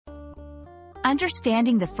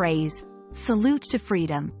Understanding the phrase, salute to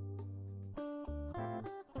freedom.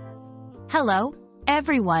 Hello,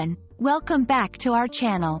 everyone. Welcome back to our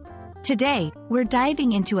channel. Today, we're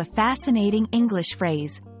diving into a fascinating English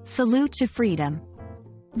phrase, salute to freedom.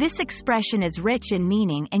 This expression is rich in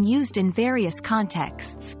meaning and used in various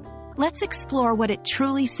contexts. Let's explore what it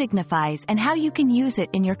truly signifies and how you can use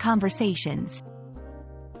it in your conversations.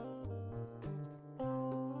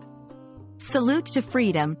 Salute to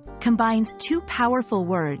freedom combines two powerful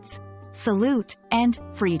words, salute and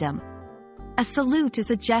freedom. A salute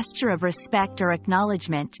is a gesture of respect or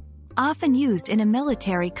acknowledgement, often used in a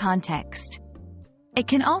military context. It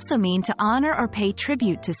can also mean to honor or pay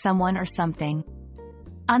tribute to someone or something.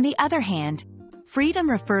 On the other hand, freedom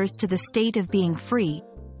refers to the state of being free,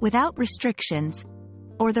 without restrictions,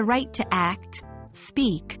 or the right to act,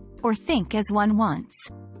 speak, or think as one wants.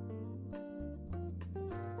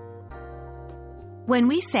 When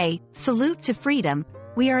we say, salute to freedom,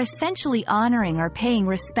 we are essentially honoring or paying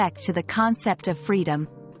respect to the concept of freedom.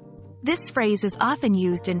 This phrase is often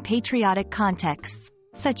used in patriotic contexts,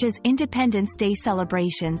 such as Independence Day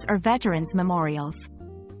celebrations or veterans' memorials.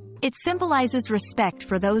 It symbolizes respect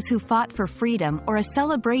for those who fought for freedom or a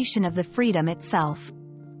celebration of the freedom itself.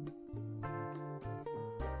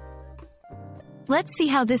 Let's see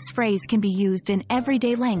how this phrase can be used in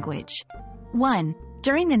everyday language. 1.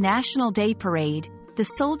 During the National Day Parade, the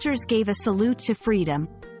soldiers gave a salute to freedom.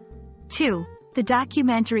 2. The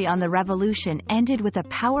documentary on the revolution ended with a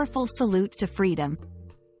powerful salute to freedom.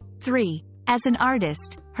 3. As an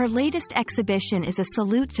artist, her latest exhibition is a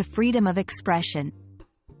salute to freedom of expression.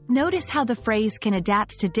 Notice how the phrase can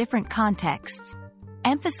adapt to different contexts,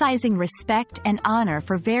 emphasizing respect and honor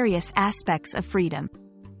for various aspects of freedom.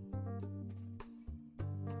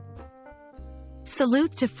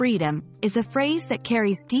 Salute to freedom is a phrase that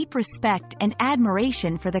carries deep respect and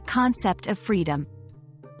admiration for the concept of freedom.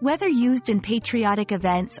 Whether used in patriotic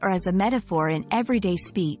events or as a metaphor in everyday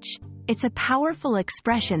speech, it's a powerful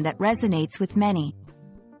expression that resonates with many.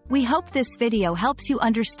 We hope this video helps you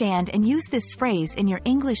understand and use this phrase in your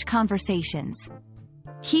English conversations.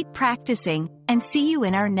 Keep practicing, and see you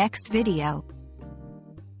in our next video.